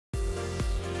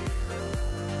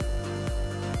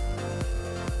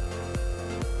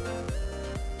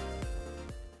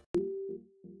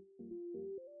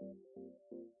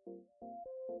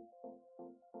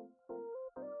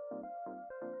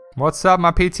What's up,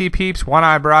 my PT peeps? One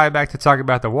Eye Bri back to talk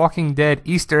about The Walking Dead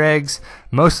Easter eggs,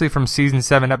 mostly from Season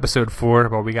 7, Episode 4,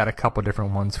 but we got a couple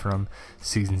different ones from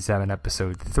Season 7,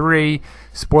 Episode 3.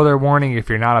 Spoiler warning if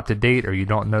you're not up to date or you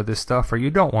don't know this stuff or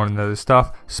you don't want to know this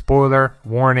stuff. Spoiler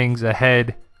warnings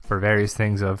ahead for various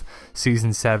things of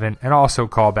Season 7 and also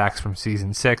callbacks from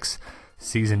Season 6,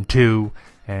 Season 2,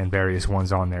 and various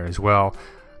ones on there as well.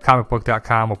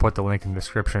 Comicbook.com, we'll put the link in the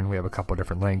description. We have a couple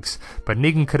different links. But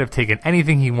Negan could have taken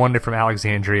anything he wanted from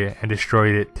Alexandria and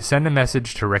destroyed it to send a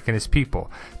message to Rick and his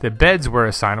people. The beds were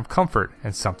a sign of comfort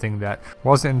and something that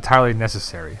wasn't entirely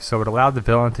necessary, so it allowed the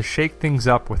villain to shake things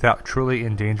up without truly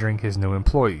endangering his new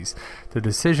employees. The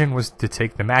decision was to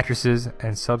take the mattresses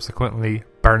and subsequently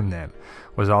burn them.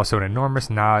 Was also an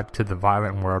enormous nod to the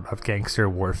violent world of gangster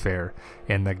warfare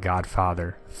in the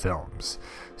Godfather films.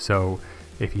 So,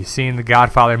 if you've seen the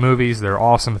Godfather movies, they're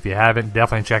awesome. If you haven't,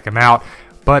 definitely check them out.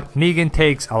 But Negan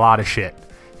takes a lot of shit.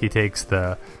 He takes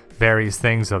the various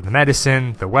things of the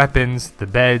medicine, the weapons, the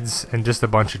beds, and just a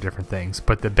bunch of different things.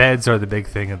 But the beds are the big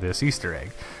thing of this Easter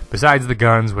egg. Besides the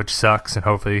guns, which sucks, and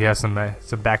hopefully he has some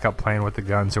backup plan with the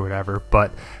guns or whatever.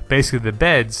 But basically the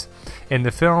beds, in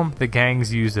the film, the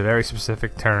gangs used a very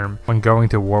specific term when going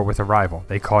to war with a rival.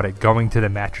 They called it going to the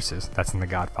mattresses. That's in the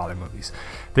Godfather movies.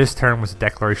 This term was a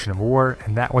declaration of war,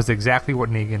 and that was exactly what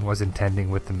Negan was intending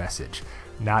with the message.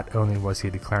 Not only was he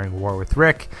declaring war with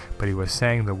Rick, but he was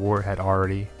saying the war had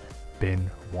already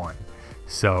been won.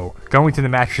 So, going to the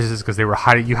mattresses because they were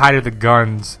you hided the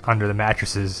guns under the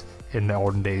mattresses in the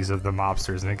olden days of the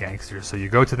mobsters and the gangsters. So you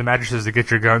go to the mattresses to get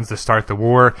your guns to start the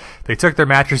war. They took their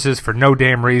mattresses for no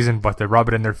damn reason but to rub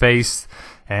it in their face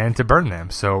and to burn them.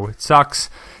 So it sucks,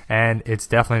 and it's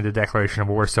definitely the declaration of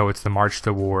war. So it's the March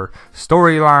to War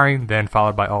storyline, then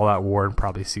followed by All Out War, and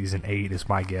probably Season 8 is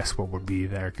my guess what would be.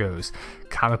 There it goes.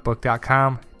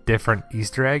 Comicbook.com, different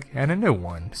Easter egg and a new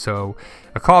one. So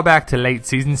a callback to late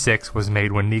Season 6 was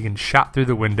made when Negan shot through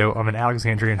the window of an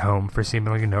Alexandrian home for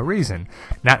seemingly no reason.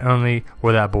 Not only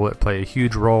will that bullet play a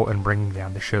huge role in bringing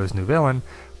down the show's new villain,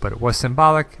 but it was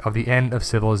symbolic of the end of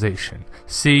civilization.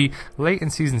 See, late in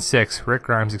Season 6, Rick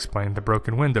Grimes explained the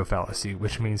broken window fallacy,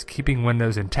 which means keeping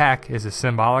windows intact is a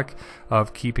symbolic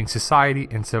of keeping society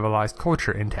and civilized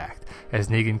culture intact. As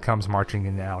Negan comes marching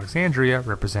into Alexandria,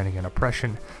 representing an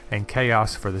oppression and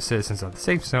chaos for the citizens of the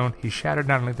safe zone, he shattered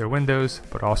not only their windows,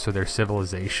 but also their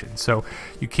civilization. So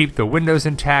you keep the windows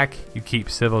intact, you keep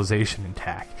civilization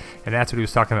intact. And that's what he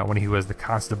was talking about when he was the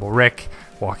Constable Rick,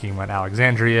 walking around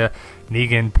Alexandria.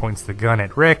 Negan points the gun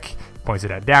at Rick, points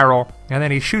it at Daryl, and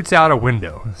then he shoots out a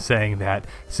window, saying that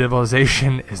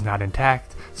civilization is not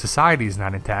intact, society is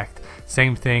not intact.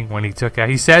 Same thing when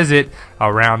he says it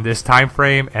around this time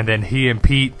frame, and then he and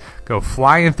Pete go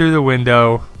flying through the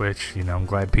window, which, I'm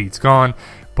glad Pete's gone,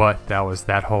 but that was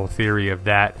that whole theory of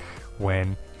that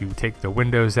when you take the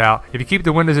windows out. If you keep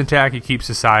the windows intact, you keep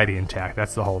society intact.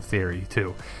 That's the whole theory,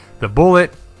 too. The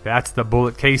bullet, that's the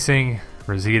bullet casing.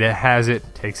 Rosita has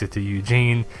it, takes it to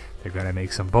Eugene. They're going to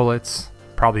make some bullets,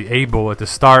 probably a bullet to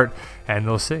start, and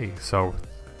they'll see. So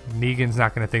Negan's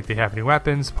not going to think they have any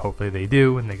weapons. Hopefully they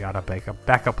do, and they got a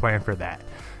backup plan for that.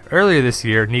 Earlier this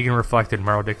year, Negan reflected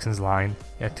Merle Dixon's line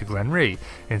to Glenn Rhee.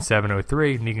 In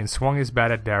 7:03, Negan swung his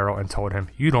bat at Daryl and told him,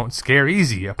 "You don't scare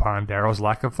easy," upon Daryl's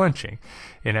lack of flinching.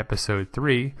 In episode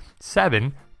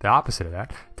 7, the opposite of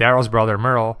that, Daryl's brother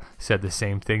Merle said the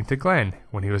same thing to Glenn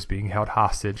when he was being held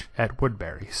hostage at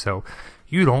Woodbury. So,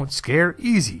 you don't scare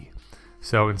easy.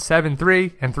 So in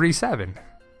 7:3 and 3:7,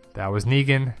 that was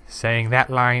Negan saying that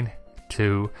line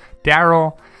to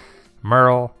Daryl.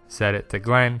 Merle said it to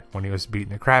Glenn when he was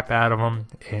beating the crap out of him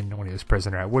and when he was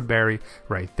prisoner at Woodbury,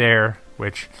 right there,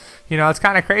 which, it's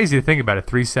kind of crazy to think about it.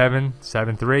 3-7,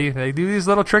 7-3, they do these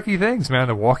little tricky things, man.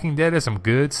 The Walking Dead is some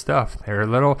good stuff. There are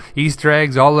little Easter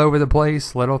eggs all over the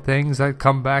place, little things that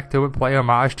come back to it, play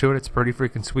homage to it. It's pretty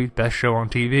freaking sweet. Best show on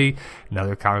TV.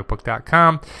 Another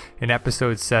comicbook.com. In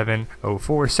episode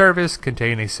 704, Service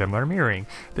contained a similar mirroring.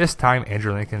 This time,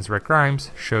 Andrew Lincoln's Rick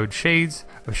Grimes showed shades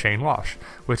of Shane Walsh,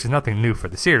 which is nothing new for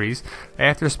the series,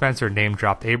 after Spencer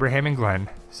name-dropped Abraham and Glenn,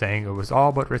 saying it was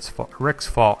all but Rick's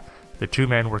fault the two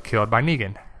men were killed by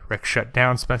Negan. Rick shut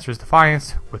down Spencer's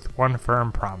defiance with one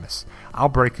firm promise. "I'll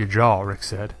break your jaw," Rick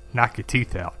said. "Knock your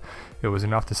teeth out." It was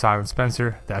enough to silence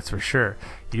Spencer, that's for sure.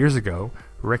 Years ago,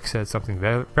 Rick said something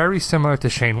very similar to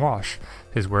Shane Walsh.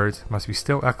 His words must be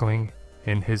still echoing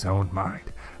in his own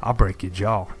mind. "I'll break your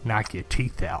jaw, knock your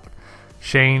teeth out."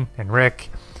 Shane and Rick,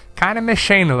 kind of miss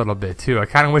Shane a little bit too. I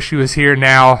kind of wish he was here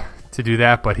now to do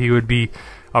that, but he would be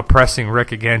oppressing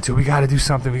Rick again too. "We got to do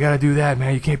something. We got to do that,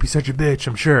 man. You can't be such a bitch,"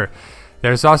 I'm sure.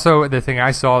 There's also the thing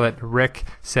I saw that Rick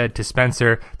said to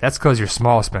Spencer, that's because you're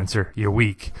small, Spencer. You're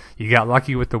weak. You got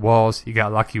lucky with the walls. You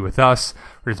got lucky with us.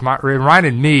 It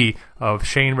reminded me of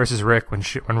Shane versus Rick.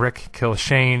 When Rick kills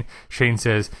Shane, Shane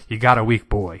says, you got a weak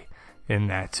boy in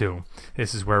that too.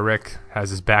 This is where Rick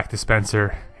has his back to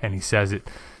Spencer, and he says it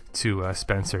to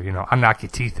Spencer, I'll knock your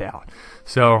teeth out.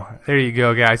 So there you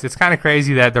go, guys. It's kind of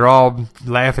crazy that they're all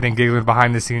laughing and giggling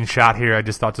behind the scenes shot here. I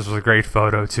just thought this was a great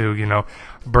photo too,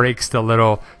 breaks the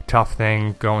little tough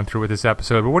thing going through with this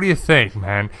episode. But what do you think,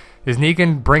 man? Is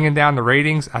Negan bringing down the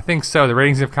ratings? I think so. The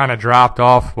ratings have kind of dropped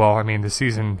off. Well, I mean, the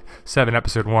season 7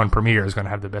 episode 1 premiere is going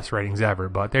to have the best ratings ever.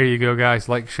 But there you go, guys.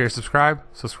 Like, share, subscribe.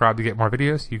 Subscribe to get more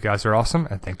videos. You guys are awesome,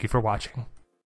 and thank you for watching.